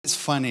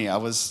it's funny. I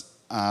was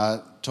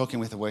talking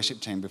with the worship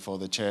team before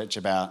the church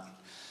about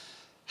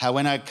how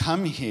when I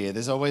come here,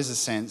 there's always a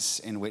sense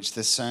in which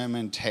the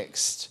sermon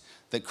text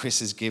that Chris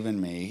has given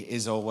me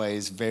is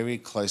always very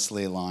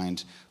closely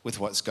aligned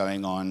with what's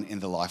going on in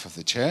the life of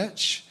the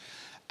church,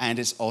 and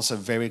it's also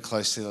very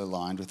closely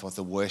aligned with what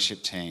the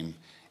worship team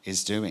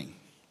is doing.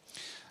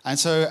 And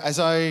so as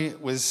I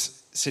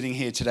was sitting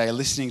here today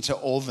listening to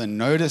all the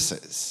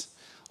notices,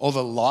 all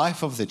the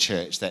life of the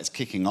church that's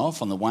kicking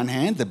off, on the one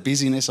hand, the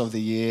busyness of the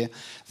year,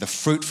 the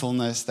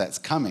fruitfulness that's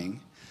coming,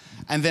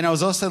 and then I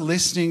was also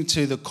listening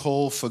to the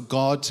call for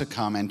God to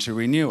come and to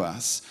renew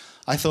us,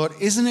 I thought,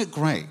 isn't it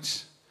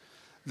great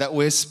that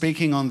we're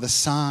speaking on the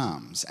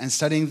Psalms and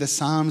studying the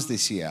Psalms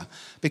this year?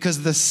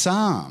 Because the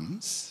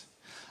Psalms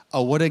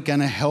are what are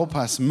going to help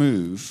us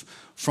move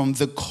from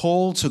the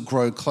call to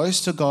grow close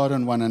to God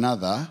and one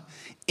another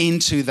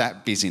into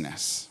that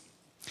busyness.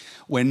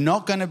 We're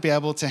not going to be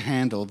able to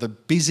handle the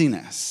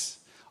busyness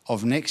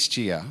of next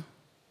year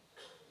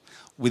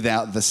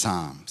without the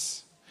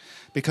Psalms,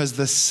 because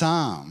the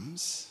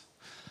Psalms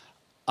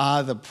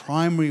are the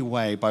primary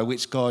way by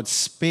which God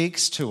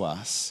speaks to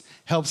us,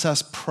 helps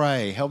us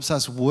pray, helps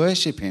us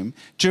worship him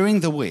during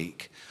the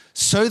week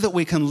so that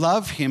we can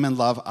love him and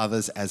love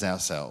others as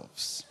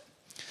ourselves.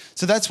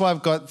 So that's why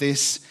I've got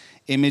this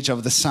image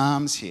of the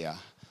Psalms here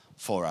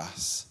for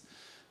us.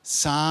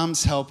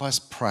 Psalms help us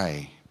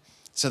pray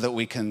so that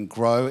we can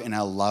grow in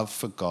our love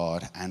for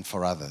God and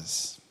for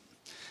others.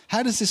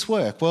 How does this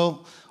work?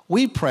 Well,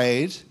 we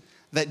prayed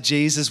that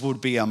Jesus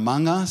would be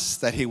among us,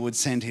 that he would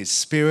send his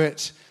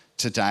Spirit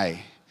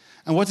today.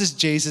 And what does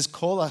Jesus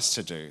call us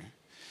to do?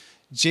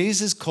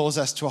 Jesus calls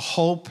us to a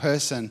whole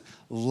person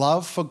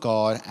love for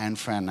God and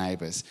for our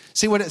neighbours.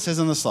 See what it says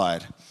on the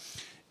slide.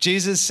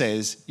 Jesus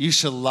says, you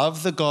shall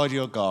love the God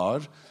your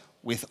God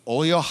with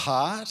all your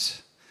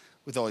heart,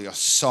 with all your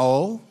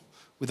soul,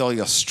 with all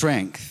your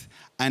strength,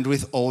 and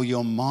with all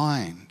your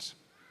mind.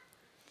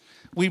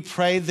 We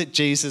prayed that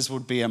Jesus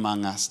would be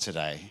among us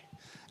today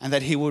and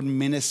that he would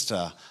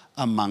minister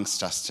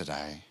amongst us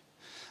today.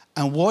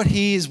 And what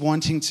he is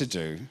wanting to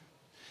do,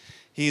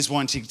 he is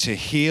wanting to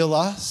heal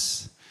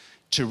us,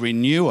 to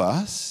renew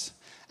us,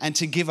 and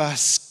to give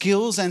us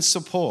skills and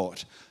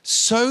support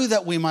so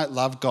that we might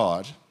love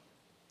God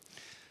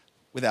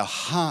with our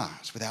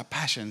heart, with our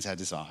passions, our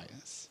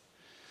desires,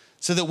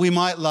 so that we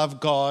might love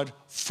God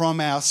from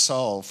our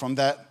soul, from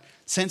that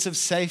sense of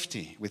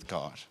safety with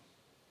God.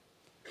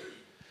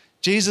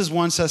 Jesus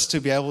wants us to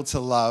be able to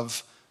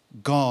love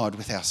God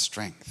with our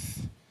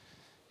strength.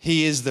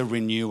 He is the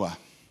renewer.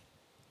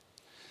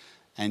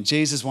 And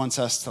Jesus wants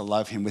us to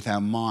love him with our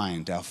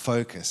mind, our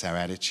focus, our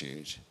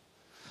attitude.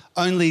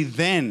 Only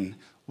then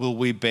will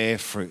we bear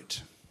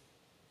fruit.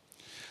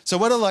 So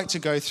what I'd like to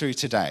go through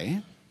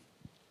today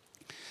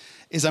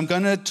is I'm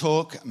going to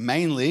talk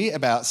mainly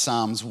about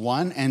Psalms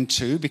 1 and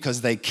 2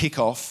 because they kick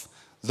off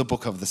the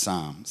book of the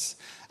Psalms.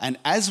 And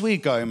as we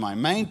go, my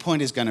main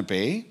point is going to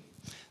be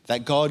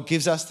that God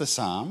gives us the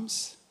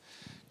Psalms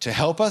to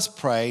help us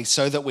pray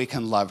so that we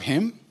can love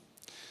him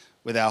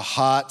with our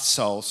heart,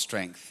 soul,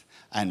 strength,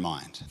 and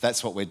mind.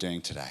 That's what we're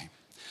doing today.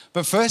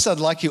 But first, I'd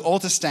like you all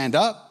to stand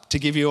up to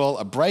give you all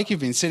a break. You've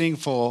been sitting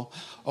for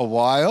a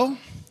while.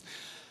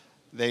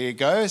 There you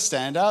go.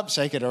 Stand up,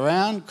 shake it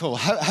around. Cool.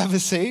 Have a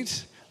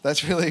seat.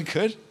 That's really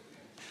good.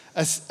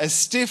 A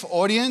stiff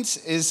audience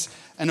is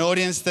an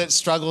audience that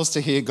struggles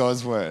to hear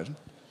God's word.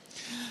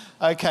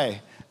 Okay,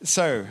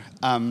 so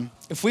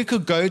if we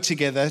could go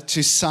together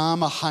to Psalm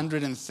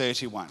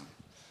 131.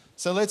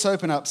 So let's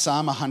open up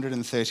Psalm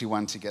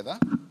 131 together.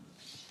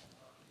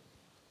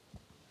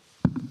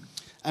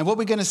 And what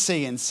we're going to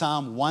see in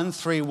Psalm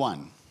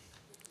 131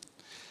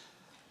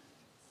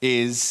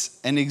 is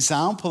an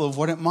example of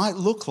what it might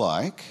look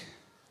like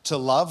to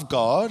love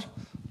God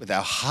with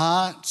our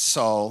heart,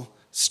 soul,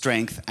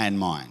 strength, and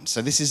mind.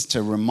 So this is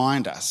to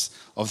remind us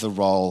of the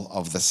role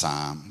of the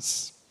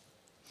Psalms.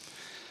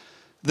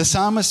 The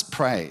psalmist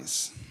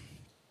prays.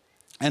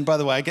 And by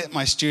the way, I get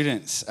my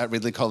students at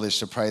Ridley College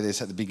to pray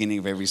this at the beginning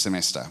of every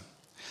semester.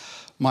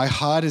 My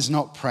heart is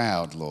not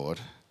proud, Lord.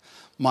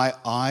 My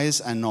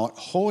eyes are not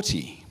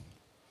haughty.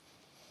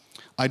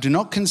 I do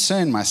not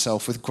concern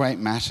myself with great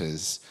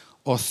matters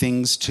or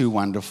things too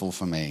wonderful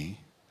for me,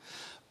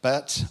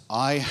 but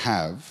I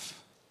have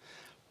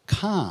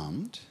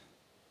calmed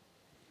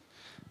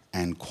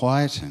and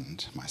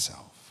quietened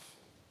myself.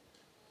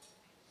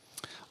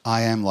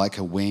 I am like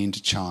a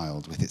weaned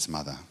child with its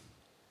mother.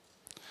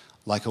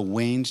 Like a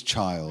weaned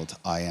child,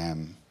 I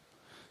am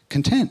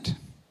content.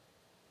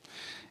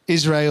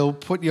 Israel,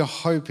 put your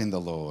hope in the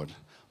Lord,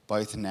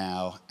 both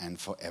now and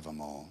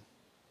forevermore.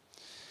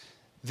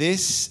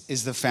 This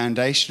is the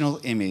foundational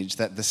image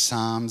that the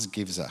Psalms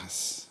gives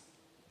us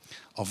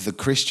of the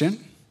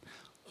Christian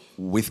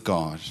with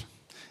God.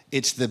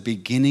 It's the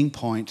beginning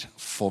point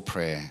for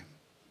prayer.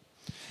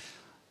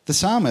 The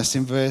psalmist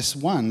in verse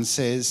 1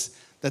 says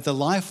that the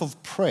life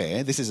of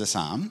prayer, this is a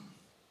psalm,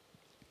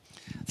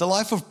 the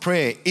life of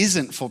prayer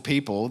isn't for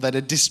people that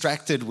are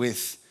distracted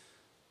with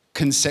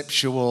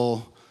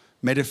conceptual,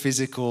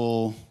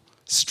 metaphysical,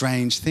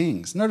 strange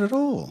things. Not at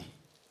all.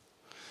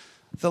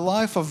 The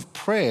life of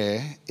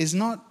prayer is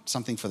not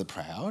something for the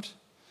proud.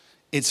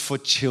 It's for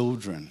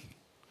children.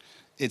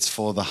 It's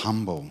for the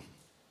humble.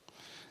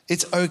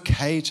 It's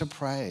okay to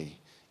pray.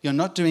 You're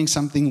not doing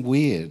something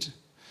weird.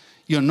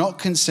 You're not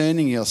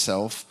concerning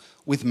yourself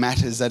with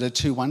matters that are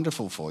too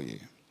wonderful for you.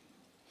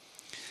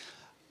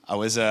 I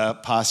was a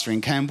pastor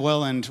in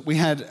Camberwell, and we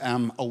had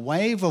a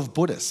wave of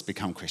Buddhists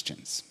become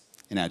Christians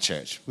in our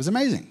church. It was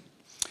amazing.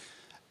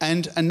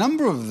 And a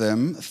number of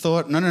them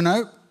thought,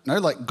 no,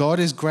 like God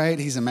is great,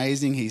 he's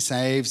amazing, he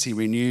saves, he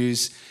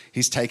renews,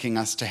 he's taking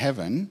us to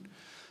heaven.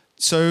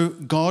 So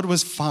God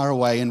was far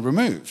away and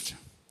removed.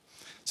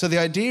 So the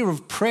idea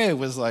of prayer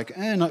was like,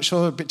 not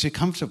sure, a bit too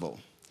comfortable.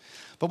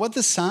 But what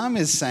the psalm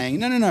is saying,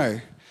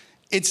 no,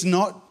 it's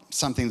not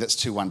something that's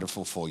too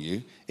wonderful for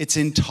you. It's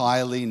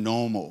entirely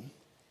normal.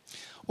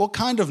 What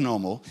kind of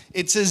normal?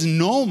 It's as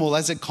normal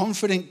as a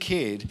confident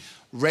kid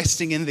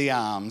resting in the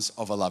arms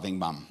of a loving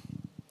mum.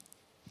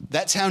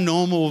 That's how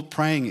normal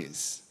praying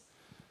is.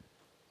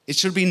 It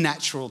should be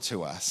natural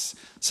to us.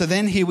 So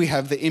then here we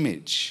have the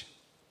image.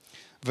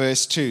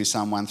 Verse 2,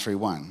 Psalm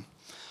 131.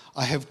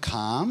 I have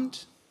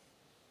calmed,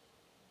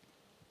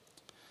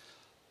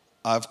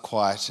 I've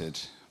quieted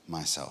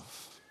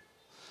myself.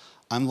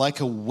 I'm like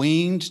a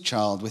weaned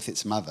child with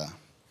its mother.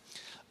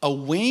 A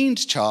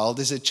weaned child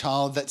is a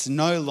child that's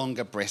no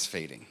longer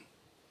breastfeeding.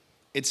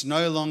 It's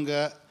no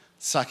longer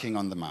sucking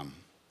on the mum.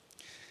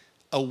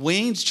 A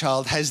weaned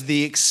child has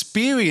the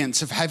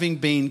experience of having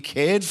been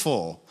cared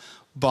for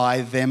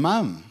by their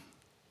mum.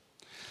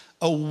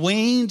 A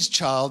weaned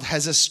child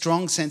has a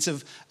strong sense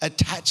of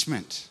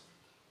attachment.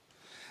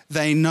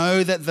 They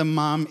know that the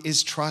mum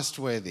is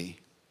trustworthy.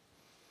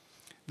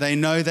 They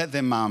know that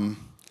their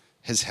mum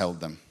has held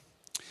them.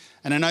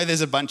 And I know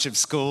there's a bunch of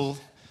school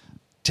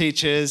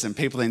teachers and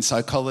people in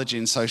psychology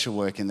and social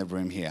work in the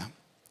room here.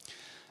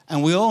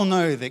 And we all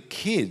know that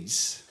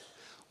kids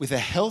with a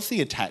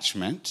healthy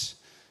attachment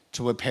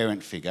to a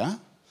parent figure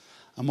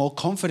are more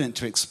confident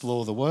to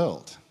explore the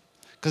world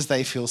because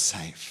they feel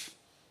safe.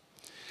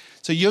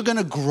 So you're going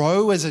to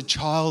grow as a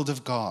child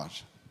of God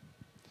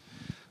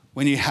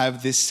when you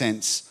have this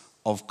sense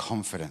of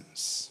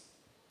confidence,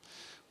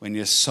 when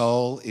your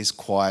soul is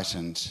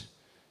quietened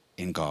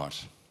in God,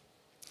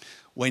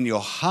 when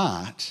your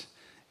heart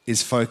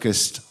is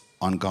focused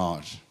on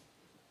God,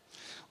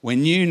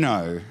 when you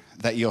know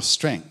that your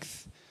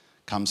strength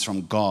comes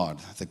from God,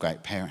 the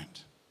great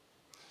parent,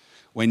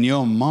 when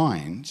your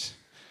mind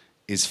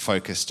is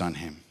focused on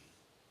him.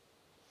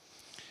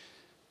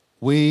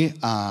 We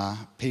are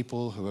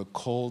people who are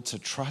called to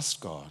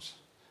trust God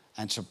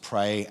and to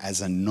pray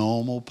as a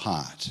normal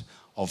part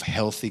of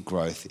healthy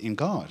growth in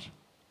God.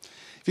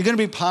 If you're going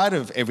to be part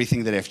of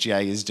everything that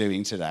FGA is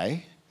doing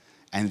today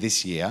and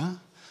this year,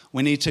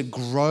 we need to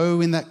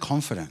grow in that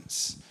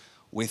confidence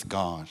with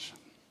God.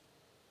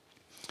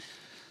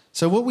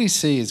 So what we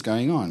see is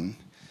going on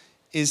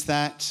is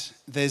that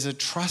there's a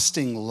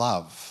trusting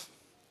love.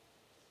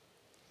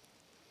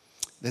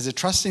 There's a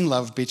trusting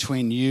love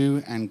between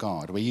you and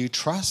God, where you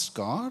trust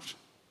God,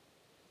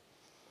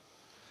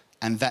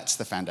 and that's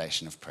the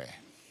foundation of prayer.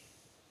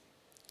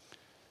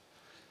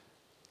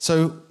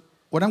 So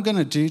what I'm going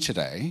to do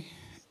today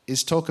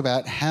is talk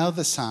about how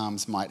the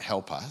Psalms might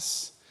help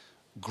us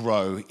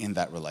grow in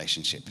that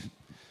relationship.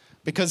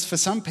 Because for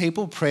some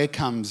people, prayer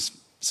comes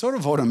sort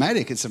of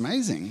automatic. It's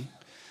amazing.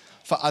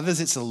 For others,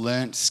 it's a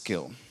learnt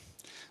skill.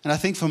 And I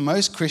think for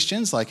most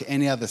Christians, like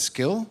any other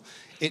skill,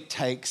 it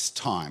takes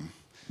time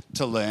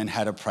to learn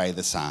how to pray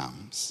the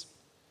Psalms.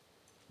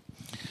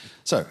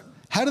 So,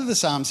 how do the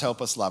Psalms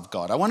help us love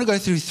God? I want to go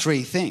through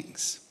three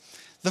things.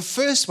 The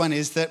first one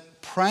is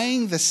that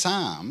praying the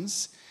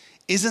Psalms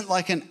isn't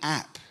like an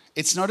app.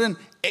 It's not an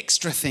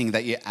extra thing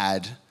that you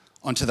add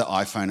onto the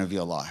iPhone of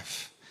your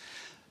life.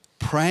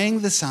 Praying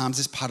the Psalms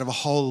is part of a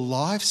whole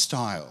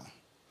lifestyle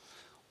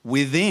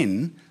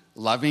within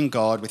loving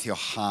God with your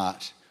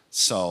heart,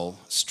 soul,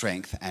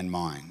 strength, and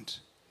mind.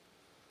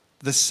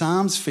 The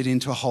Psalms fit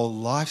into a whole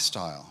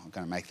lifestyle. I'm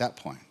going to make that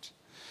point.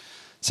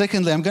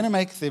 Secondly, I'm going to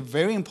make the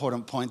very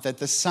important point that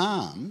the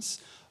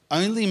Psalms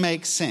only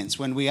make sense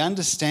when we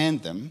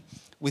understand them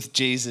with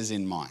Jesus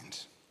in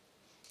mind.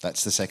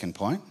 That's the second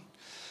point.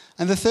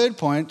 And the third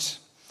point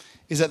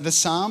is that the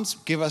Psalms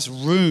give us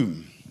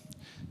room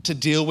to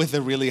deal with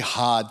the really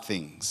hard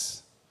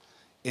things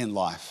in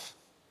life.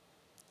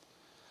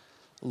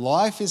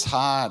 Life is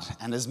hard,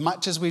 and as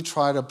much as we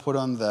try to put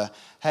on the,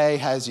 hey,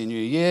 how's your new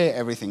year,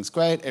 everything's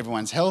great,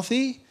 everyone's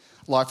healthy,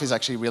 life is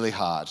actually really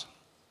hard.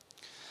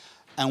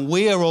 And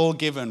we are all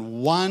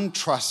given one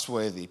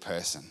trustworthy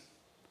person,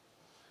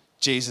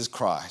 Jesus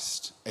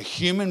Christ, a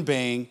human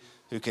being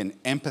who can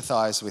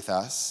empathize with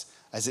us.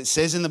 As it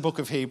says in the book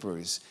of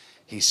Hebrews,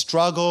 he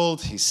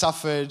struggled, he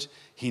suffered,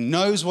 he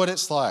knows what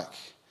it's like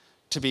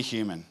to be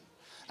human.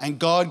 And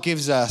God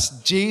gives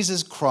us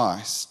Jesus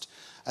Christ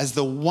as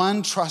the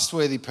one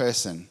trustworthy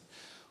person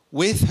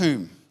with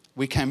whom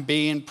we can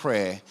be in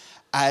prayer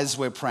as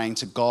we're praying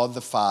to God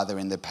the Father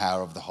in the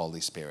power of the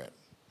Holy Spirit.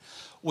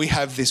 We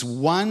have this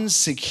one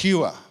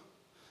secure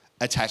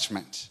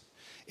attachment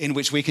in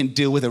which we can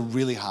deal with the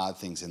really hard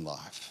things in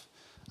life.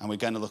 And we're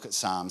going to look at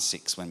Psalm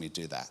 6 when we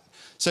do that.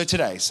 So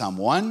today, Psalm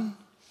 1,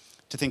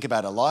 to think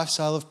about a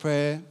lifestyle of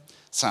prayer.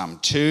 Psalm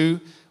 2,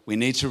 we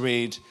need to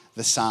read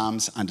the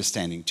Psalms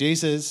understanding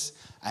Jesus.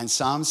 And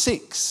Psalm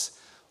 6,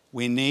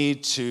 we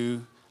need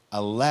to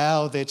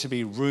allow there to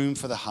be room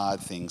for the hard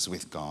things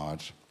with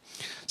God.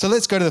 So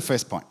let's go to the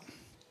first point.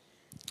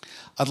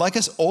 I'd like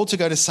us all to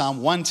go to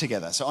Psalm 1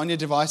 together. So on your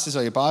devices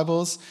or your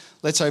Bibles,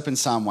 let's open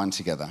Psalm 1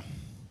 together.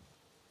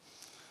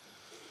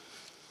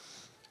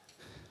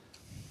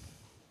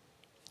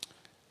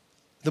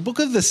 The book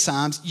of the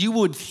Psalms, you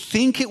would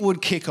think it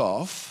would kick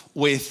off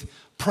with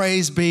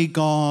praise be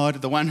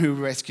God, the one who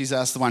rescues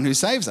us, the one who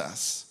saves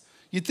us.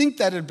 You'd think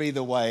that'd be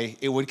the way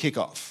it would kick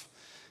off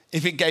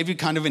if it gave you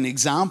kind of an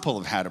example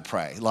of how to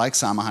pray, like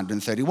Psalm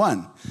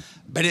 131.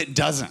 But it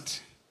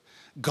doesn't.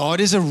 God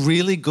is a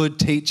really good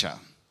teacher.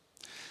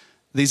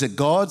 These are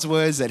God's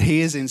words that he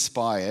has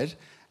inspired,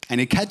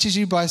 and he catches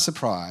you by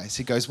surprise.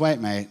 He goes, wait,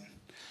 mate,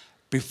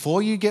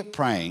 before you get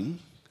praying,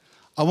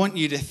 I want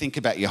you to think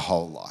about your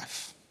whole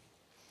life.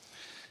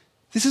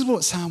 This is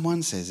what Psalm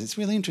 1 says. It's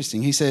really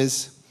interesting. He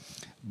says,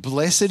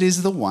 blessed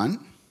is the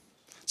one.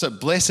 So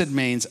blessed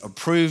means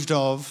approved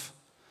of,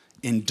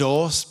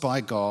 endorsed by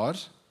God,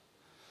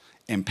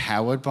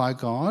 empowered by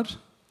God.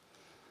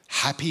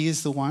 Happy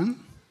is the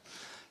one.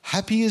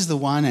 Happy is the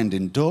one and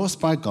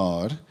endorsed by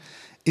God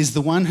is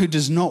the one who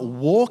does not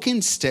walk in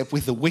step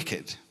with the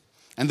wicked.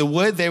 And the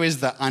word there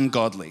is the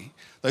ungodly,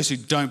 those who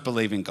don't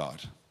believe in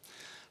God.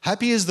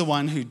 Happy is the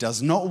one who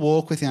does not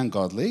walk with the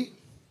ungodly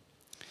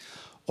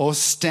or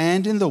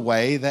stand in the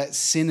way that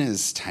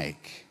sinners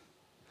take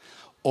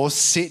or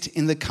sit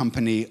in the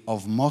company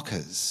of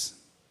mockers,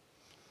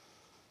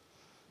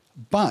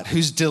 but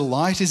whose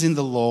delight is in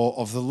the law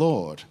of the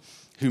Lord,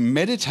 who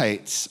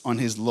meditates on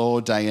his law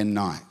day and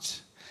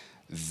night.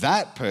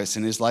 That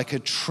person is like a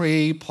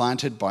tree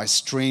planted by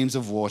streams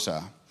of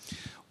water,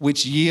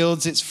 which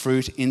yields its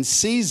fruit in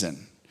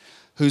season,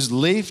 whose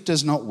leaf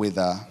does not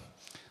wither.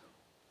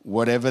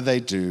 Whatever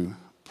they do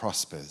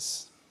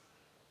prospers.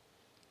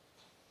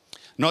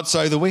 Not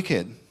so the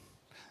wicked.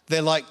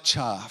 They're like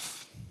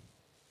chaff,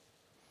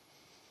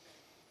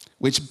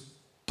 which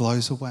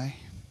blows away.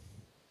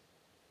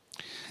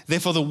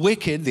 Therefore the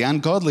wicked, the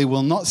ungodly,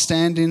 will not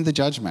stand in the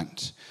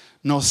judgment,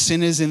 nor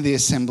sinners in the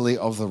assembly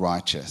of the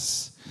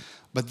righteous.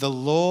 But the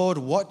Lord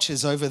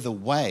watches over the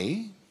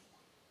way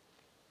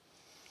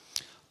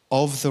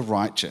of the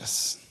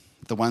righteous,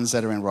 the ones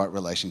that are in right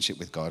relationship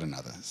with God and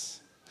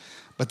others.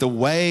 But the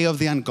way of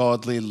the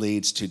ungodly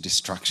leads to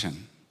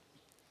destruction.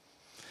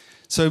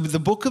 So the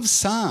book of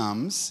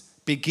Psalms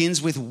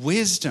begins with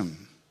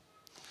wisdom,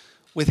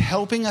 with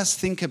helping us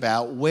think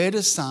about where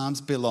do Psalms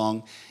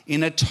belong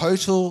in a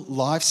total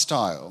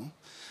lifestyle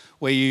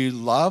where you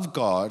love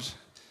God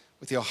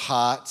with your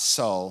heart,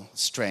 soul,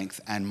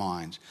 strength, and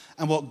mind.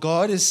 And what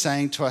God is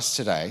saying to us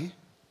today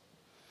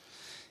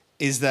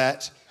is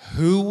that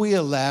who we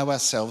allow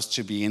ourselves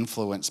to be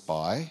influenced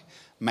by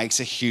makes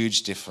a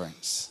huge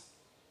difference.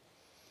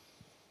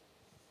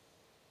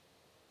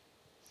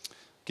 I'll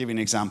give you an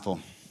example.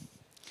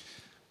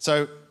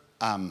 So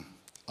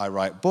I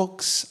write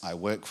books, I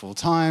work full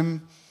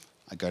time,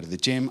 I go to the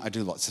gym, I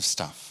do lots of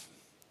stuff.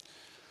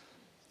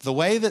 The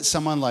way that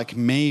someone like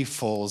me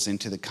falls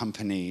into the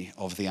company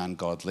of the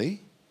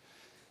ungodly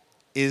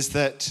is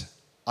that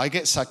I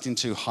get sucked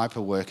into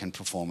hyperwork and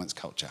performance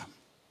culture,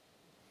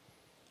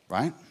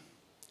 right?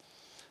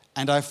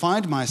 And I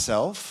find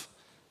myself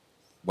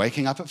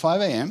waking up at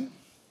 5 a.m.,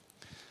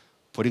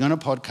 putting on a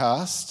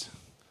podcast,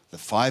 the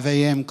 5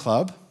 a.m.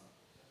 club,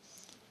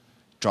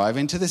 drive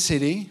into the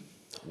city,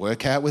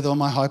 work out with all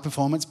my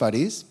high-performance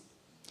buddies,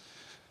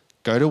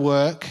 go to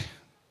work,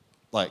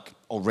 like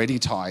already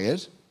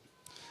tired,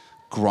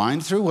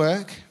 grind through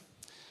work,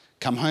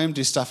 come home,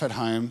 do stuff at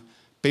home,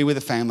 be with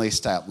the family,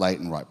 stay up late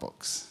and write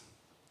books.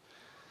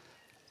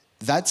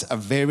 That's a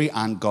very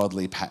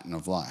ungodly pattern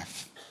of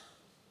life.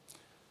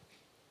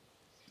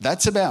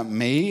 That's about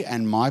me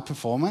and my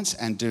performance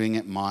and doing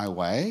it my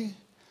way.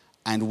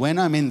 And when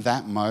I'm in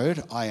that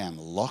mode, I am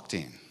locked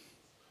in.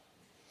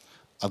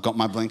 I've got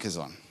my blinkers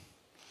on.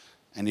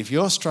 And if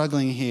you're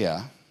struggling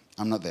here,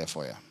 I'm not there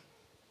for you.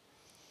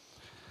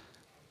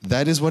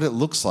 That is what it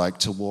looks like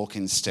to walk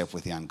in step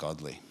with the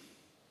ungodly.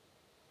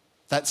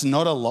 That's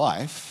not a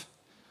life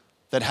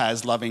that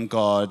has loving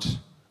God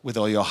with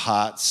all your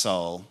heart,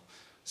 soul,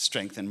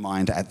 strength, and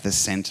mind at the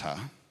center.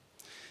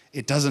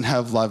 It doesn't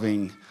have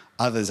loving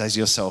others as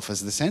yourself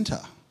as the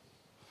center.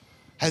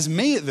 It has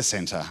me at the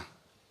center.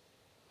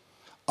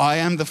 I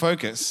am the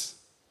focus.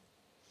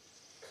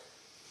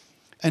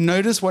 And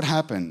notice what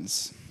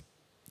happens.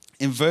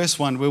 In verse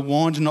 1, we're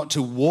warned not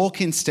to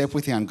walk in step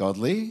with the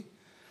ungodly.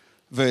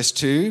 Verse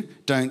 2,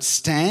 don't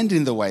stand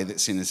in the way that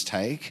sinners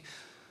take.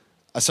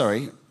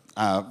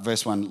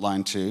 Verse 1,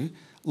 line 2.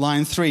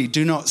 Line 3,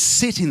 do not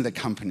sit in the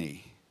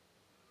company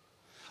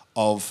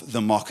of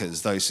the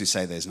mockers, those who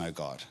say there's no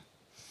God.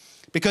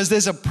 Because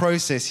there's a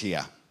process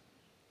here.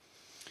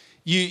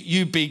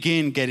 You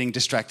begin getting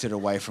distracted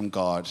away from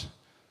God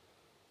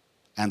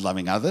and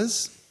loving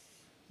others,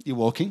 you're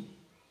walking.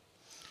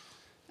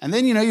 And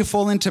then, you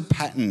fall into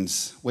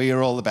patterns where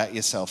you're all about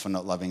yourself and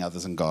not loving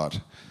others and God.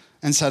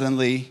 And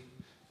suddenly,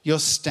 you're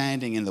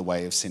standing in the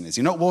way of sinners.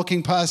 You're not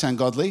walking past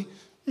ungodly.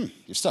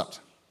 You've stopped.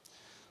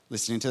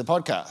 Listening to the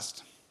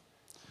podcast.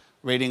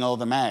 Reading all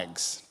the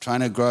mags.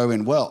 Trying to grow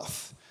in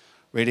wealth.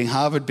 Reading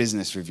Harvard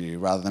Business Review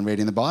rather than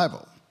reading the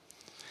Bible.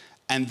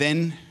 And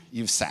then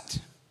you've sat.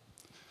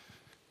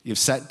 You've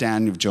sat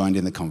down, you've joined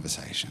in the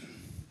conversation.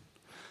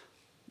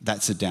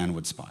 That's a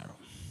downward spiral.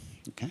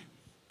 Okay?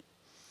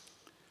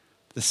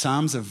 The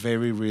Psalms are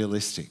very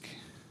realistic.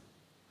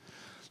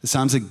 The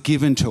Psalms are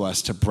given to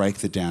us to break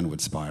the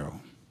downward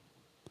spiral.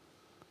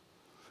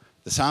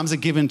 The Psalms are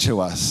given to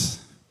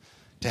us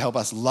to help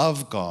us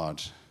love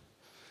God.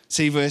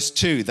 See verse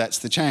 2, that's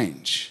the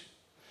change.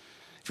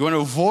 If you want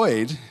to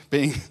avoid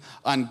being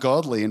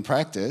ungodly in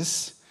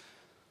practice,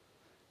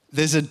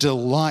 there's a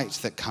delight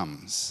that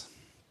comes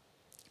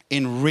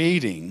in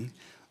reading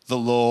the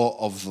law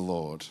of the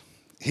Lord,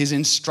 his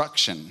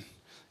instruction,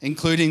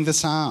 including the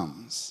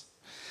Psalms.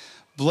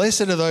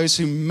 Blessed are those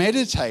who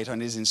meditate on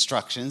his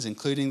instructions,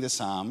 including the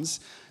Psalms,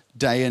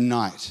 day and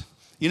night.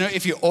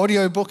 If you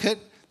audiobook it,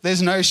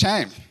 there's no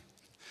shame.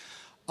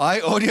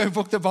 I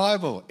audiobook the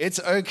Bible. It's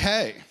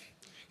okay.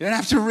 You don't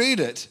have to read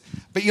it,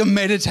 but you're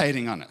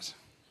meditating on it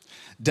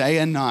day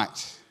and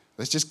night.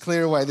 Let's just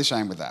clear away the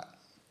shame with that.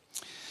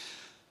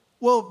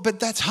 Well, but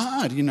that's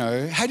hard,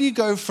 How do you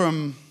go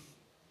from,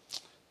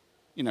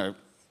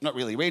 not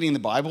really reading the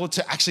Bible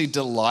to actually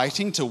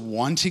delighting, to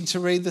wanting to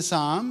read the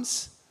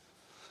Psalms?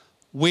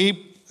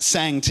 We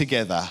sang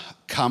together,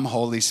 "Come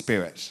Holy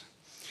Spirit,"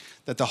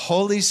 that the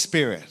Holy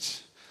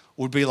Spirit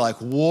would be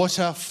like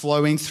water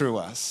flowing through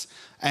us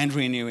and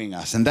renewing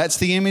us. And that's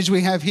the image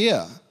we have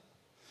here.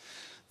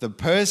 The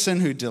person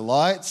who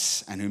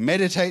delights and who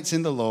meditates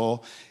in the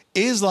law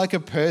is like a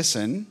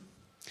person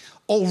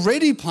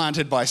already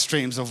planted by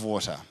streams of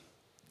water.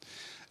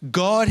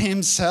 God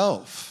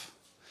himself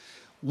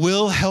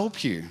will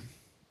help you.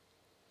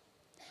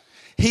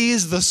 He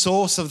is the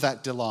source of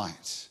that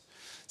delight.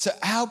 So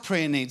our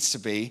prayer needs to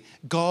be,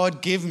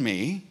 God, give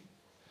me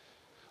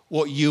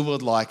what you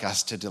would like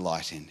us to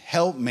delight in.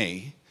 Help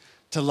me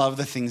to love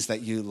the things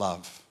that you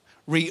love.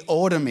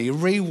 Reorder me,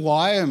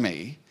 rewire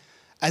me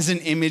as an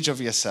image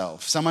of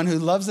yourself, someone who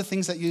loves the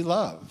things that you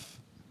love.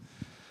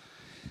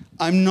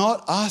 I'm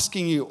not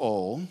asking you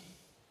all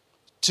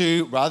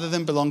to, rather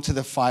than belong to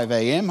the 5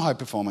 a.m. high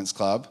performance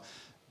club,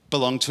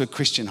 belong to a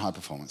Christian high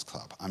performance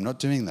club. I'm not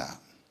doing that.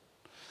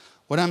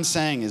 What I'm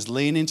saying is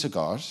lean into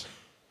God.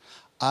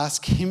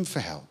 Ask him for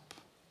help.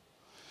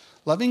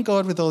 Loving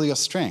God with all your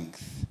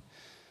strength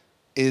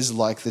is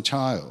like the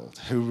child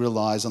who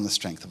relies on the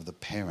strength of the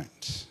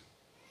parent.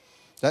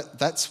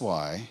 That's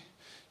why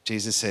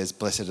Jesus says,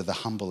 blessed are the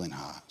humble in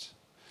heart.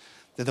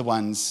 They're the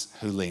ones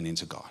who lean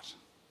into God.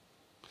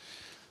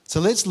 So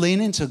let's lean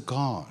into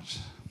God.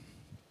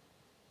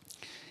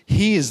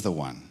 He is the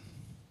one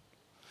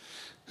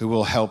who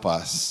will help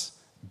us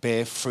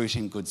bear fruit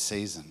in good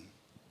season.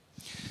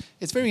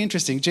 It's very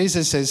interesting.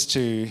 Jesus says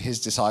to his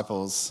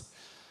disciples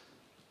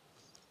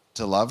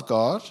to love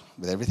God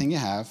with everything you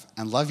have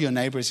and love your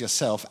neighbor as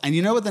yourself. And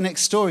you know what the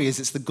next story is?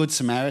 It's the Good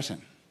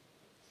Samaritan.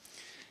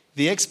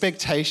 The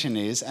expectation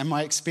is, and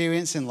my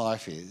experience in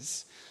life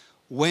is,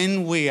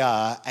 when we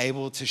are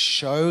able to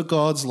show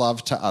God's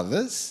love to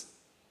others,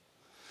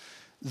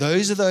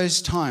 those are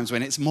those times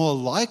when it's more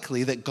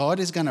likely that God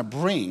is going to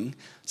bring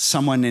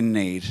someone in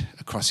need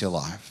across your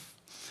life.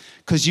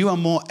 Because you are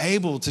more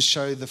able to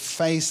show the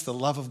face, the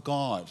love of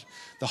God,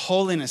 the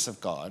holiness of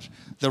God,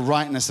 the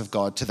rightness of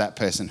God to that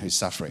person who's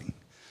suffering.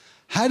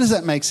 How does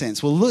that make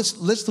sense? Well,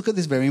 let's look at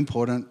this very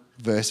important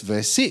verse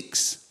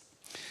 6.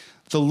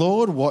 The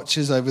Lord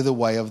watches over the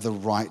way of the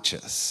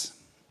righteous.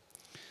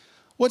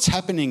 What's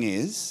happening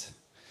is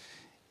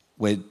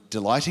we're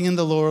delighting in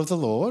the law of the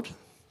Lord.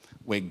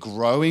 We're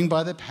growing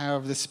by the power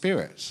of the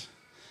Spirit.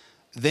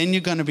 Then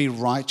you're going to be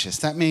righteous.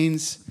 That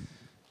means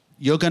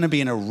you're going to be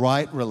in a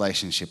right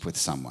relationship with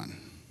someone.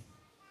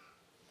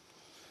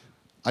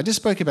 I just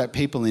spoke about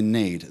people in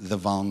need, the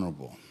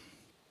vulnerable.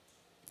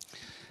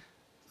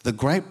 The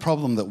great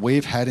problem that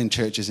we've had in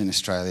churches in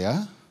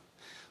Australia,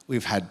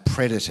 we've had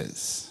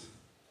predators,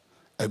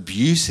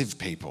 abusive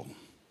people,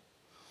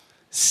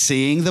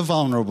 seeing the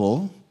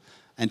vulnerable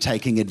and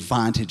taking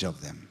advantage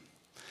of them.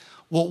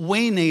 What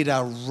we need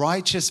are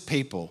righteous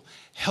people,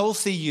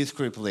 healthy youth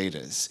group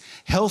leaders,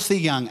 healthy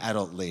young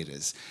adult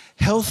leaders,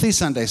 healthy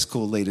Sunday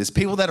school leaders,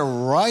 people that are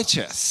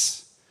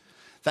righteous,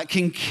 that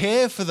can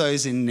care for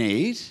those in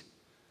need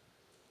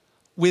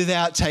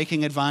without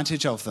taking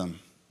advantage of them.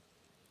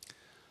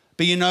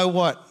 But you know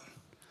what?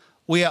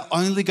 We are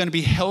only going to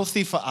be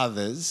healthy for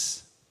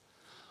others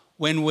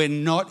when we're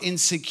not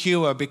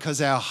insecure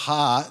because our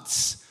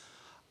hearts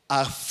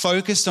are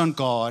focused on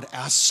God,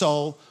 our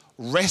soul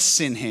rests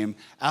in him,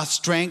 our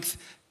strength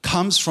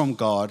comes from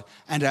God,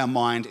 and our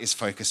mind is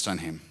focused on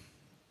him.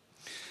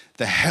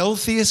 The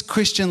healthiest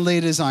Christian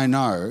leaders I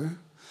know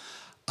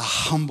are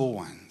humble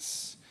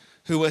ones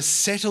who are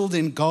settled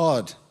in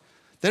God.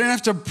 They don't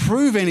have to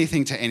prove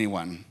anything to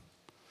anyone.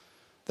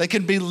 They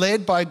can be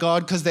led by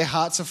God because their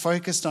hearts are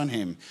focused on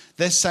him.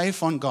 They're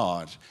safe on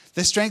God.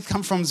 Their strength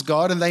comes from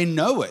God and they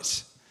know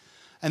it.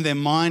 And their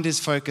mind is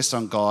focused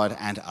on God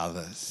and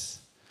others.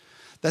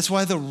 That's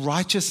why the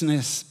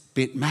righteousness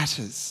bit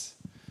matters.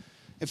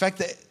 In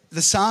fact,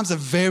 the Psalms are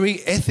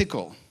very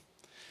ethical.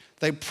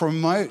 They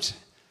promote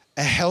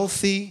a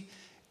healthy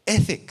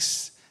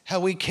ethics, how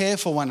we care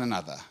for one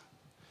another.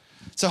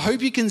 So I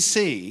hope you can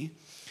see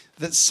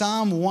that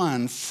Psalm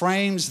 1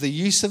 frames the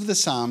use of the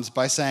Psalms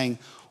by saying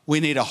we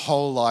need a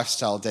whole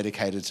lifestyle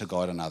dedicated to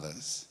God and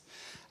others.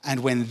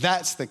 And when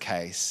that's the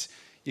case,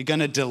 you're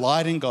going to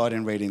delight in God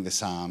in reading the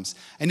Psalms,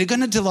 and you're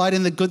going to delight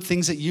in the good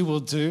things that you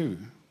will do.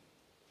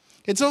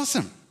 It's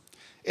awesome.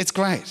 It's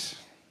great.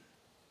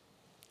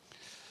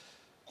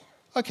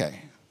 Okay.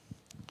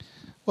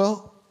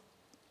 Well,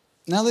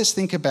 now let's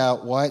think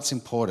about why it's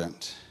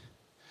important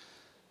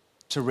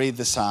to read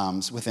the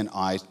Psalms with an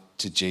eye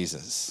to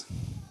Jesus.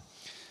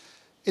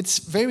 It's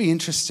very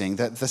interesting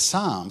that the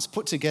Psalms,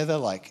 put together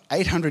like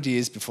 800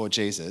 years before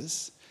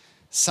Jesus,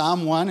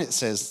 Psalm 1, it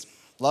says,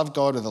 love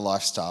God with a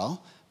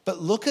lifestyle. But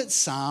look at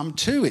Psalm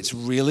 2. It's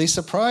really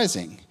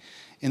surprising.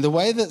 In the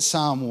way that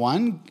Psalm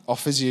 1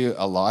 offers you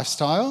a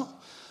lifestyle,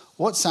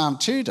 what Psalm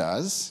 2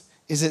 does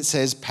is it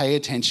says, pay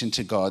attention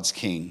to God's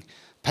King.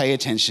 Pay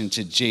attention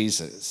to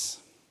Jesus.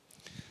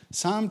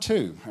 Psalm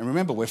 2, and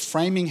remember, we're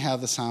framing how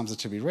the Psalms are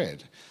to be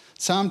read.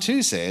 Psalm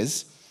 2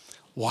 says,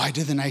 why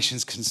do the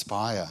nations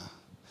conspire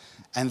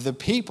and the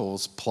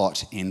peoples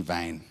plot in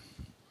vain?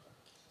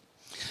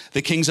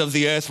 The kings of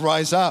the earth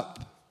rise up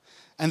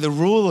and the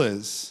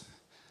rulers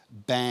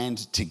band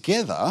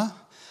together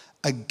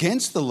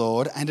against the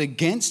Lord and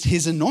against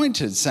his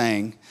anointed,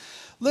 saying,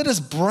 let us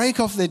break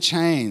off their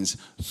chains,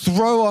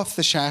 throw off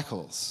the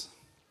shackles.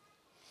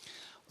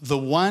 The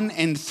one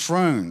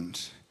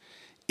enthroned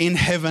in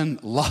heaven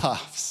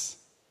laughs.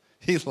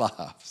 He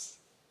laughs.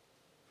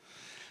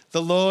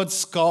 The Lord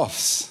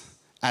scoffs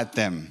at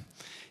them.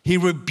 He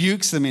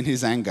rebukes them in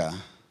his anger.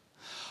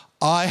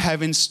 I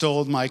have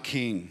installed my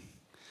king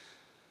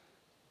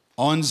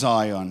on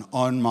Zion,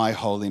 on my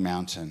holy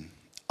mountain.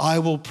 I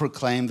will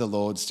proclaim the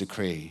Lord's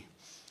decree.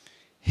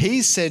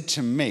 He said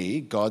to me,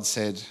 God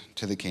said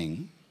to the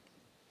king,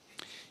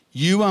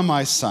 you are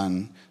my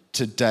son,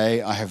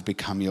 today I have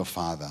become your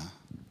father.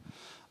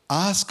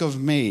 Ask of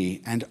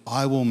me, and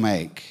I will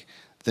make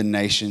the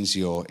nations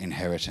your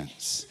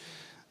inheritance,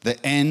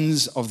 the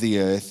ends of the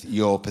earth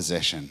your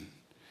possession.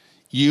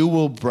 You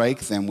will break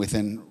them with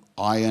an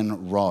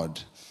iron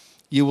rod.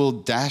 You will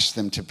dash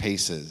them to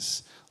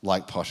pieces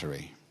like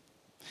pottery.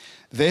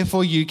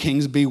 Therefore, you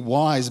kings, be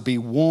wise, be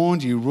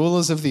warned, you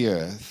rulers of the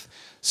earth.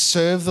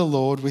 Serve the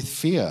Lord with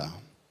fear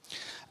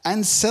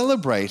and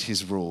celebrate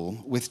his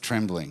rule with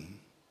trembling.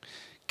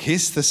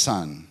 Kiss the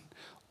Son,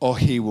 or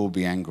he will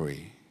be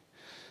angry,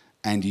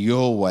 and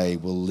your way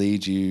will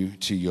lead you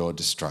to your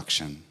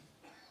destruction.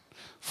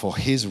 For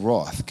his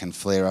wrath can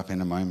flare up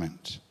in a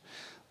moment.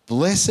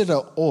 Blessed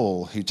are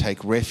all who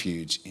take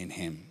refuge in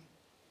him.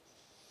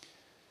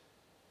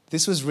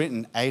 This was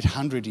written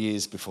 800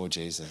 years before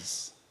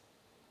Jesus.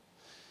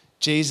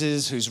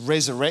 Jesus, whose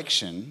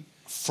resurrection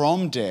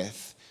from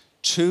death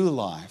to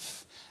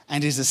life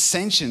and his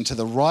ascension to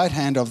the right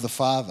hand of the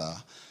Father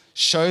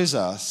shows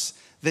us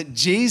that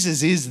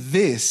Jesus is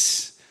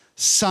this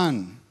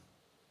Son.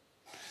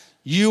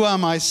 You are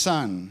my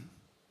son.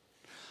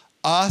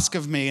 Ask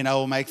of me and I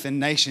will make the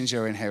nations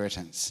your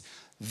inheritance.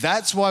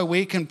 That's why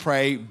we can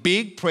pray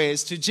big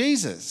prayers to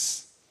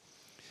Jesus.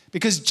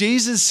 Because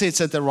Jesus sits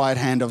at the right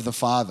hand of the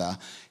Father.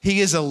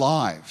 He is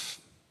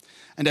alive.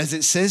 And as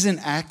it says in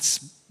Acts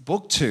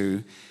book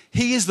 2,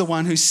 he is the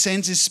one who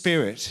sends his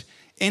Spirit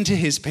into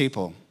his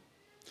people.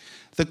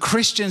 The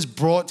Christians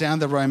brought down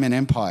the Roman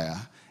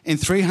Empire in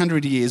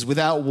 300 years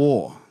without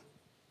war.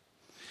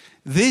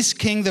 This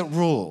king that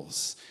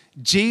rules,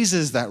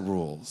 Jesus that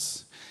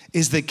rules,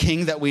 is the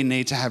king that we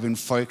need to have in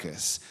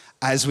focus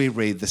as we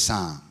read the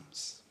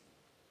Psalms.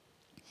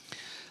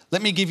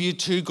 Let me give you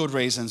 2 good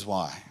reasons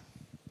why.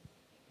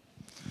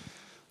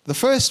 The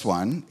first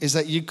one is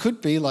that you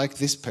could be like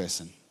this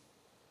person.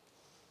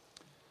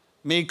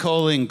 Me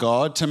calling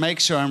God to make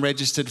sure I'm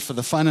registered for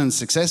the fun and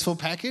successful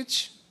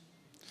package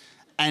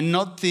and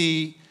not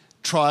the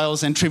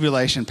trials and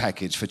tribulation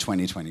package for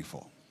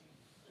 2024.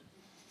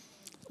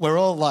 We're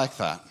all like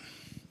that.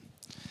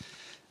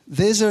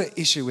 There's an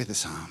issue with the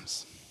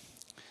Psalms.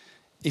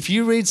 If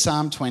you read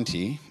Psalm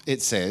 20,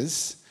 it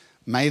says,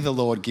 may the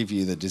Lord give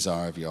you the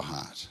desire of your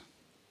heart.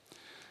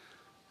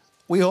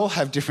 We all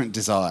have different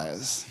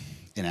desires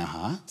in our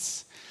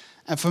hearts.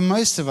 And for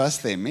most of us,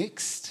 they're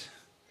mixed.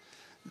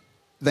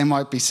 They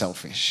might be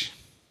selfish.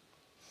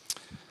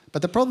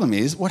 But the problem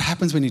is, what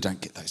happens when you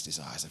don't get those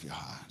desires of your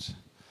heart?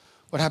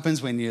 What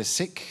happens when you're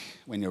sick,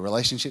 when your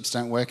relationships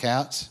don't work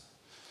out,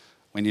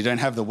 when you don't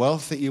have the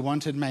wealth that you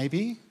wanted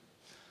maybe?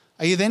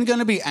 Are you then going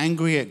to be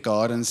angry at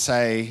God and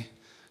say,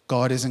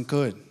 God isn't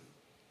good?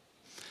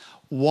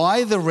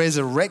 Why the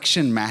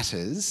resurrection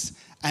matters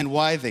and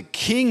why the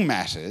king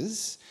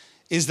matters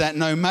is that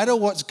no matter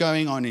what's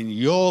going on in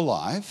your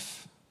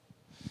life,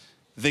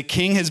 the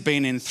King has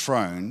been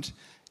enthroned,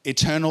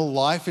 eternal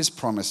life is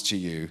promised to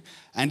you,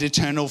 and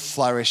eternal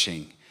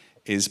flourishing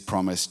is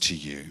promised to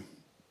you.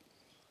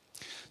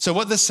 So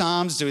what the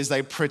Psalms do is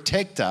they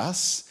protect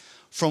us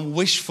from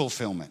wish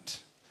fulfillment,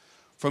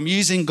 from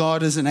using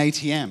God as an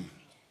ATM.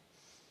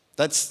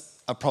 That's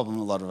a problem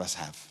a lot of us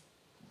have.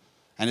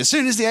 And as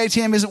soon as the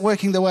ATM isn't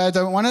working the way I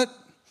don't want it,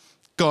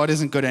 God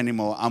isn't good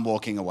anymore, I'm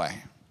walking away.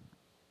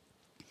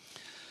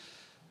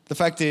 The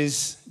fact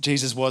is,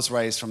 Jesus was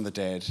raised from the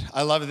dead.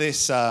 I love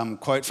this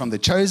quote from The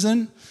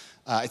Chosen.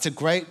 It's a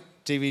great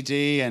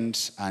DVD and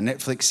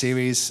Netflix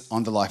series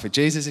on the life of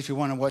Jesus. If you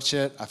want to watch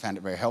it, I found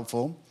it very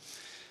helpful.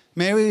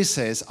 Mary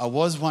says, I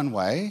was one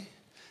way,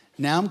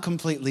 now I'm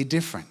completely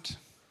different.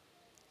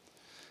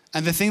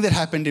 And the thing that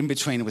happened in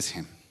between was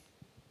him.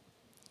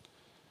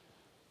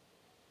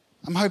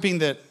 I'm hoping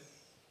that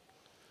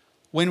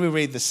when we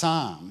read the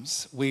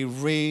Psalms, we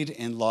read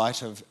in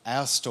light of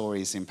our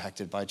stories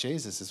impacted by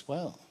Jesus as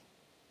well.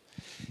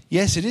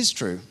 Yes, it is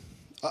true.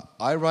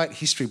 I write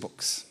history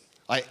books.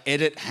 I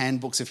edit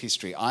handbooks of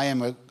history. I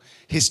am a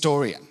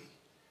historian.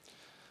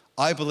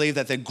 I believe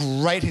that there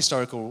are great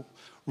historical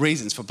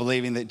reasons for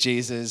believing that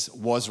Jesus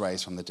was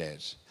raised from the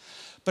dead.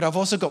 But I've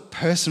also got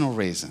personal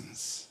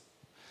reasons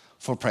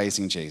for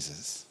praising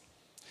Jesus.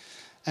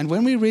 And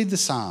when we read the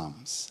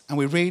Psalms and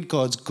we read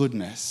God's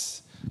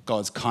goodness,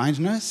 God's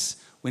kindness,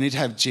 we need to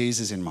have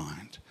Jesus in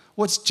mind.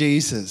 What's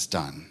Jesus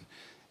done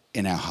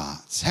in our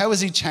hearts? How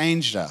has he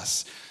changed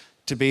us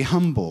to be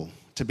humble,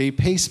 to be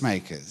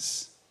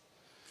peacemakers,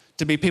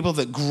 to be people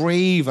that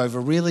grieve over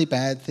really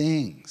bad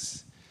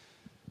things?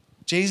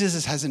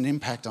 Jesus has an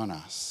impact on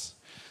us.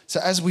 So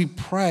as we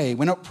pray,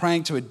 we're not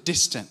praying to a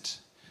distant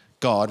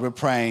God, we're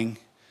praying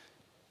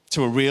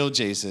to a real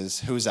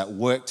Jesus who is at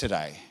work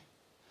today.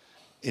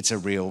 It's a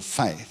real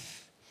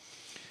faith.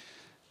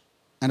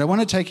 And I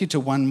want to take you to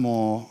one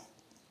more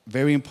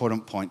very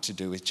important point to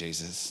do with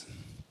Jesus.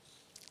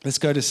 Let's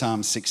go to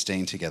Psalm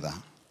 16 together.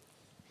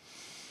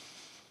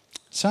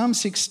 Psalm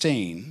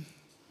 16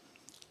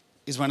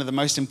 is one of the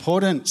most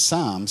important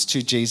psalms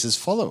to Jesus'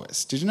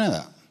 followers. Did you know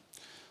that?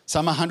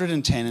 Psalm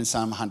 110 and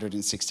Psalm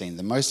 116,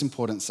 the most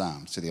important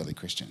psalms to the early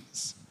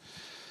Christians.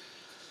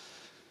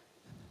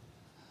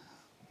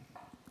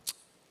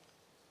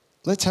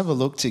 Let's have a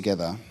look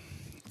together.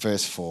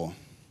 Verse 4.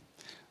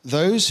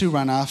 Those who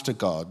run after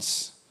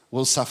gods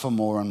will suffer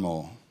more and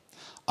more.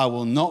 I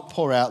will not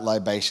pour out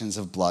libations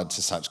of blood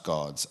to such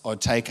gods or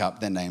take up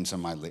their names on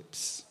my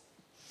lips.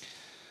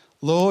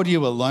 Lord,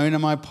 you alone are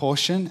my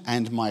portion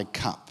and my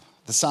cup.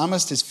 The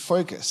psalmist is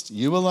focused.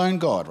 You alone,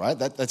 God, right?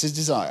 That's his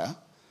desire.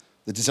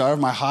 The desire of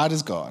my heart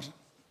is God.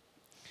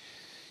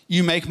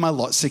 You make my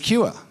lot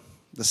secure.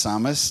 The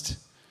psalmist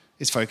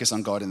is focused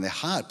on God in their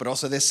heart, but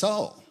also their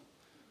soul,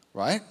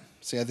 right?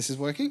 See how this is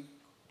working?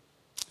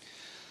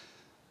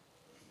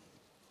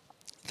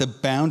 The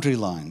boundary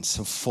lines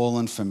have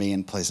fallen for me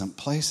in pleasant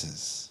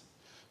places.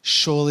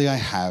 Surely I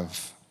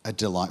have a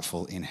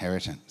delightful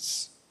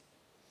inheritance.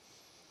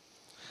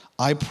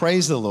 I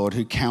praise the Lord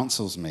who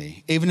counsels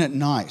me. Even at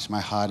night,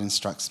 my heart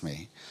instructs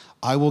me.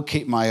 I will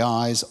keep my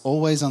eyes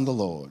always on the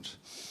Lord.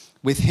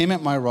 With him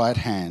at my right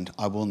hand,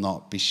 I will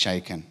not be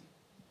shaken.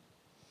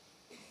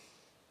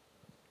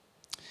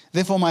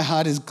 Therefore, my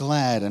heart is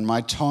glad and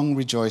my tongue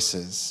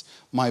rejoices.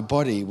 My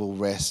body will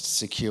rest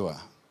secure.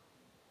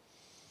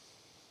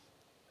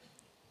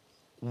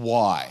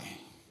 Why?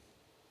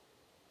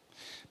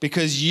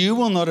 Because you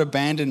will not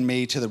abandon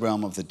me to the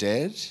realm of the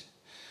dead,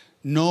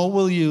 nor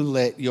will you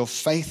let your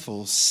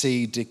faithful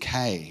see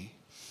decay.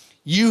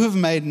 You have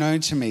made known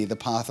to me the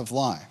path of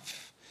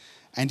life,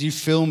 and you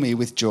fill me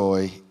with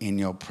joy in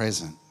your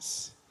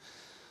presence,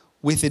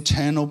 with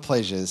eternal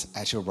pleasures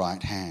at your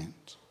right hand.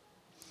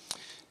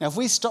 Now, if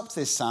we stopped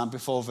this psalm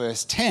before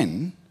verse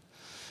 10,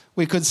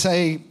 we could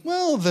say,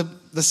 well,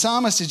 the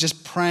psalmist is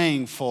just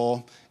praying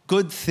for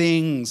good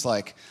things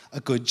like a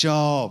good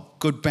job,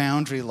 good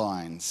boundary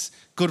lines,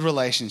 good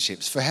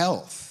relationships, for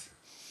health.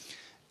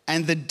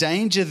 And the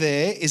danger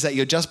there is that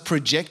you're just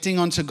projecting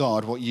onto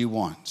God what you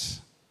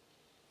want.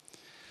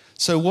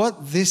 So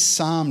what this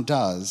psalm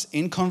does,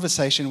 in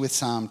conversation with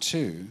Psalm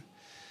 2,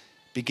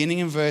 beginning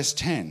in verse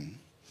 10,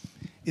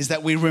 is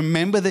that we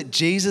remember that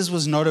Jesus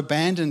was not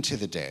abandoned to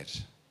the dead.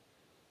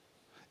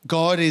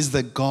 God is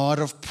the God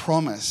of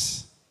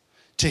promise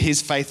to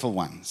his faithful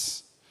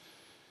ones.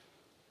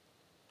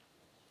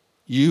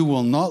 You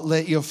will not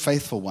let your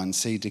faithful one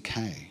see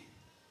decay.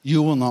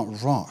 You will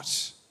not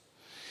rot.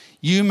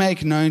 You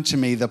make known to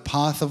me the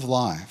path of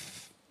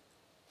life,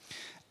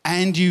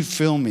 and you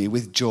fill me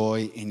with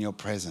joy in your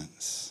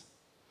presence,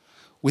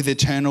 with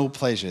eternal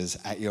pleasures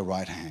at your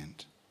right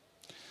hand.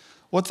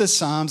 What the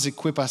Psalms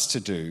equip us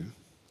to do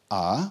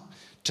are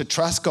to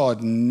trust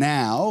God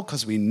now,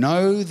 because we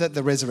know that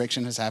the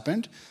resurrection has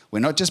happened. We're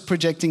not just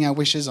projecting our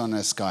wishes on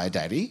a sky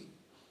daddy.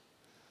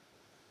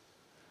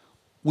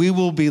 We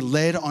will be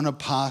led on a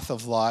path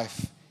of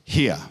life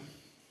here.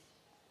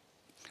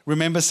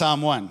 Remember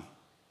Psalm 1.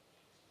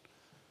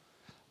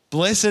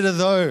 Blessed are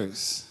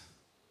those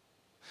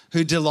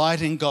who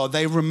delight in God.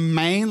 They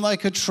remain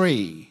like a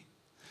tree,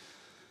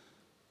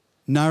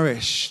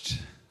 nourished,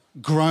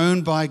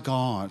 grown by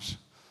God,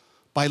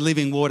 by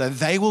living water.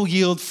 They will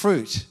yield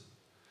fruit.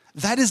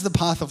 That is the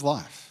path of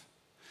life.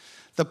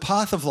 The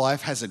path of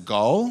life has a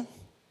goal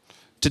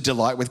to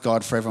delight with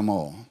God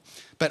forevermore.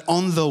 But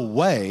on the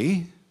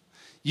way,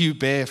 you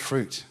bear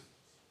fruit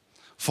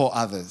for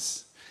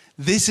others.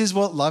 This is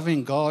what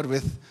loving God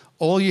with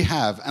all you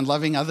have and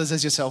loving others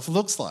as yourself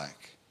looks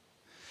like.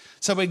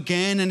 So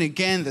again and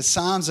again, the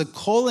Psalms are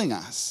calling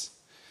us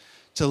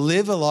to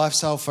live a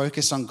lifestyle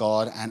focused on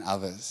God and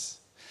others.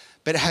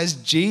 But it has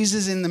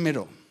Jesus in the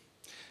middle.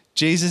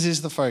 Jesus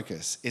is the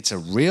focus. It's a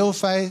real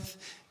faith.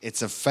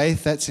 It's a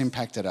faith that's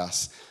impacted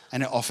us,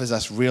 and it offers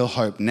us real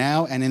hope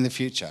now and in the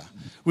future.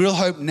 Real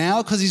hope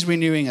now because he's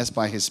renewing us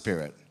by his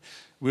Spirit.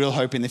 Real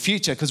hope in the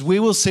future because we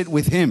will sit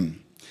with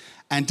him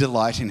and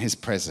delight in his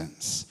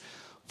presence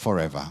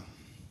forever.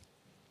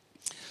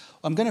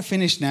 I'm going to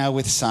finish now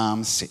with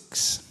Psalm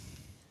 6.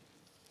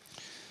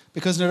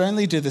 Because not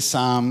only do the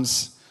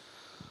Psalms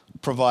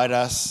provide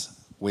us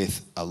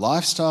with a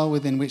lifestyle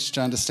within which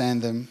to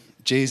understand them,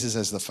 Jesus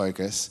as the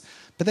focus,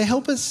 but they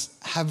help us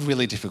have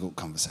really difficult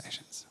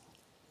conversations.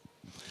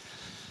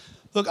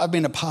 Look, I've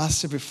been a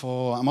pastor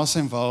before. I'm also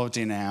involved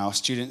in our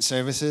student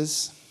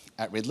services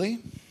at Ridley.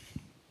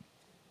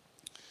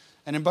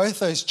 And in both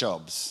those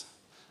jobs,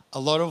 a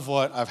lot of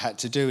what I've had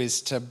to do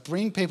is to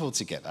bring people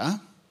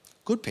together,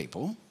 good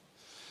people,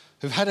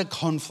 who've had a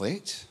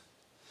conflict.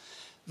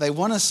 They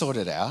want to sort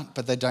it out,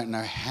 but they don't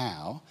know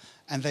how,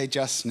 and they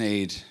just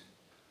need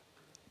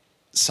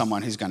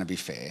someone who's going to be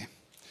fair,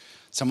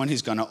 someone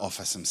who's going to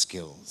offer some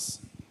skills.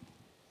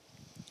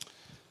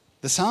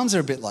 The Psalms are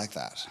a bit like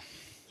that.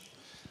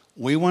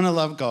 We want to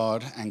love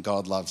God, and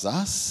God loves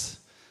us,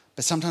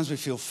 but sometimes we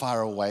feel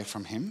far away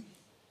from him,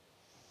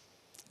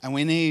 and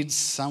we need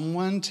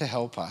someone to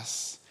help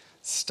us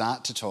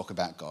start to talk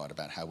about God,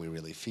 about how we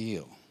really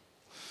feel.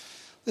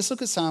 Let's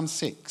look at Psalm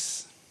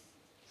 6.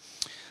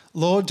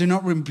 Lord, do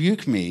not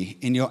rebuke me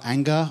in your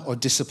anger or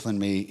discipline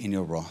me in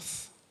your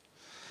wrath.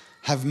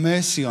 Have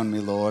mercy on me,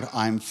 Lord.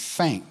 I am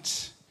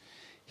faint.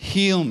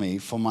 Heal me,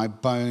 for my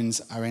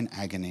bones are in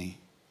agony.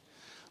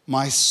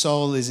 My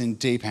soul is in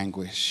deep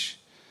anguish.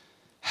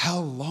 How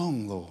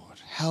long, Lord?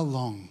 How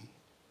long?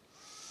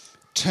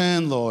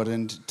 Turn, Lord,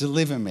 and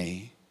deliver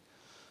me.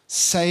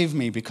 Save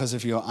me because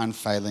of your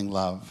unfailing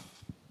love.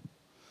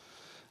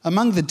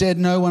 Among the dead,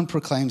 no one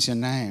proclaims your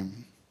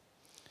name.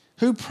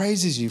 Who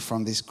praises you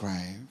from this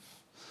grave?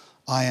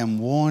 I am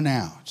worn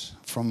out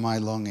from my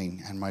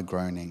longing and my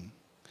groaning.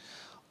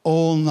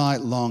 All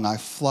night long I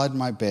flood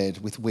my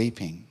bed with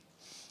weeping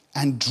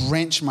and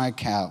drench my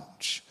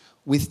couch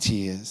with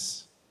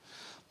tears.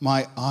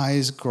 My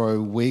eyes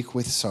grow weak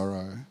with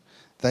sorrow.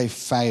 They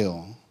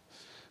fail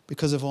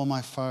because of all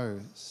my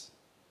foes.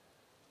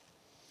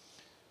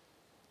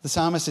 The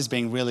psalmist is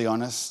being really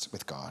honest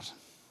with God.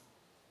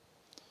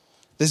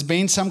 There's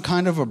been some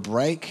kind of a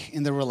break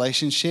in the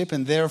relationship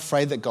and they're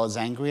afraid that God's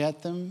angry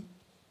at them.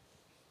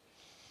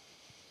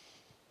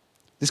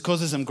 This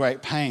causes them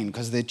great pain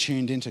because they're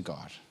tuned into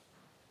God.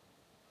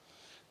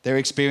 They're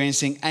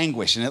experiencing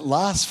anguish and it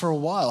lasts for a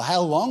while.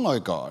 How long, oh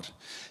God?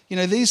 You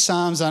know, these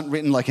psalms aren't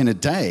written like in a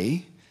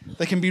day.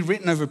 They can be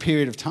written over a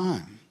period of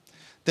time.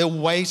 They're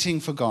waiting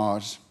for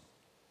God.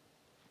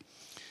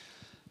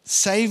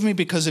 Save me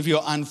because of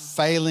your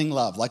unfailing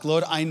love. Like,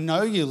 Lord, I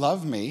know you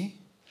love me.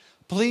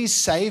 Please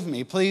save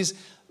me. Please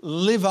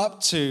live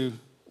up to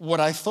what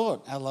I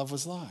thought our love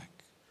was like.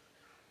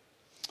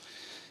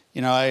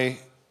 You know,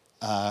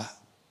 I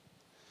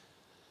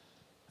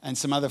and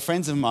some other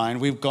friends of mine,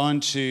 we've gone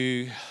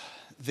to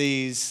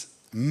these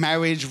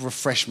marriage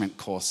refreshment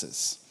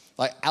courses.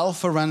 Like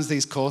Alpha runs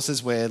these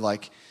courses where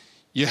like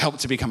you help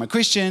to become a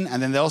Christian,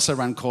 and then they also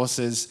run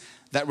courses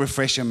that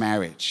refresh your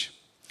marriage.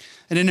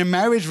 And in a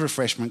marriage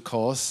refreshment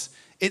course,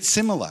 it's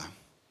similar.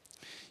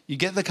 You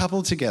get the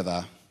couple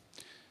together,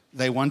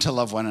 they want to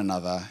love one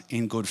another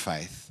in good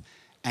faith,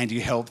 and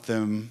you help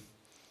them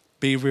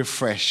be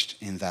refreshed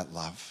in that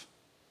love.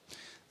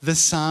 The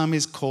psalm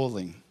is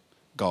calling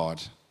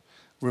God,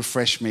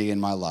 refresh me in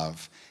my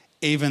love,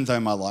 even though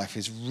my life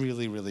is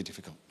really, really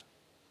difficult.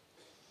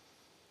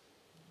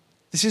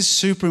 This is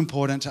super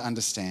important to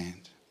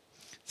understand.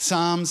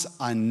 Psalms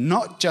are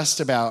not just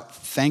about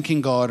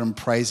thanking God and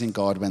praising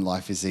God when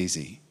life is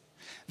easy.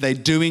 They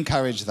do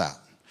encourage that.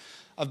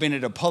 I've been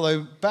at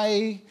Apollo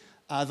Bay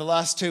the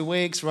last 2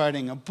 weeks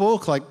writing a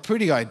book, like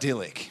pretty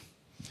idyllic.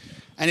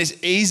 And it's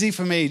easy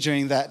for me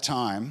during that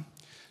time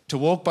to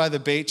walk by the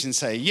beach and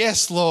say,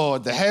 yes,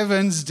 Lord, the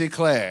heavens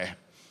declare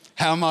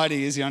how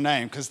mighty is your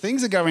name, because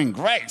things are going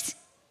great.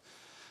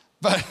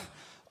 But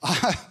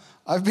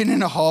I've been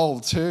in a hole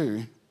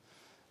too.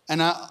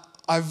 And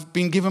I've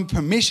been given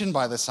permission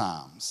by the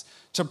Psalms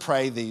to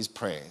pray these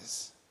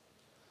prayers.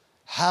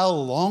 How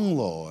long,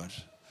 Lord?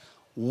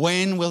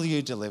 When will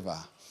you deliver?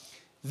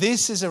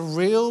 This is a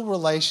real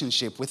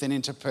relationship with an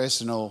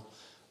interpersonal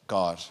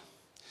God.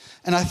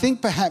 And I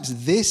think perhaps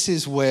this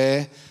is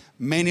where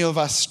many of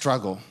us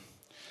struggle.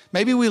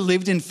 Maybe we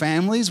lived in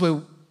families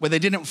where where they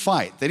didn't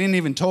fight. They didn't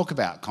even talk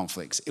about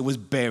conflicts. It was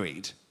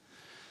buried.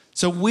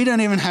 So we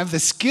don't even have the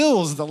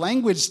skills, the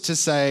language to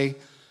say,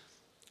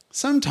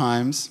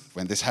 sometimes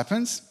when this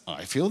happens,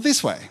 I feel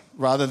this way,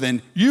 rather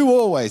than you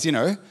always, You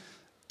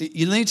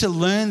need to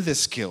learn the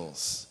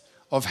skills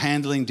of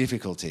handling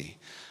difficulty.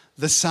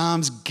 The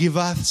Psalms give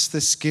us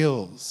the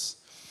skills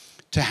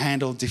to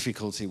handle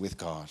difficulty with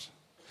God.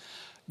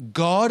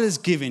 God has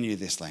given you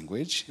this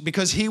language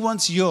because he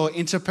wants your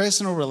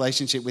interpersonal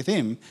relationship with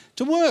him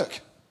to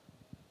work.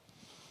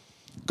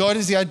 God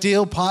is the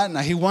ideal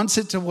partner. He wants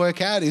it to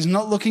work out. He's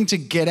not looking to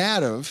get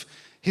out of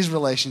his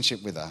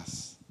relationship with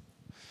us.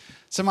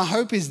 So my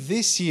hope is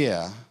this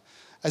year,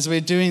 as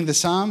we're doing the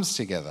Psalms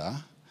together,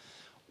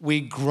 we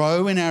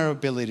grow in our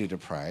ability to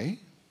pray.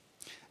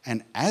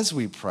 And as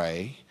we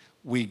pray,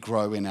 we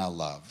grow in our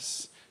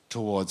loves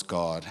towards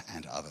God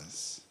and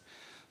others.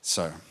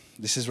 So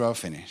this is where I'll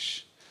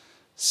finish.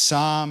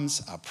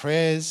 Psalms are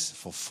prayers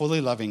for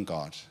fully loving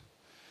God.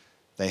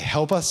 They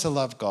help us to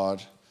love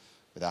God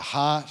with our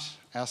heart,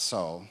 our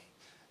soul,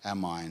 our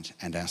mind,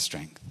 and our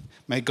strength.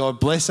 May God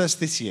bless us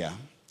this year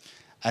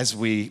as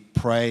we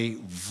pray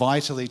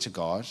vitally to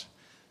God,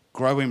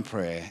 grow in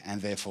prayer,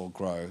 and therefore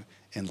grow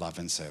in love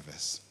and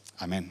service.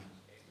 Amen.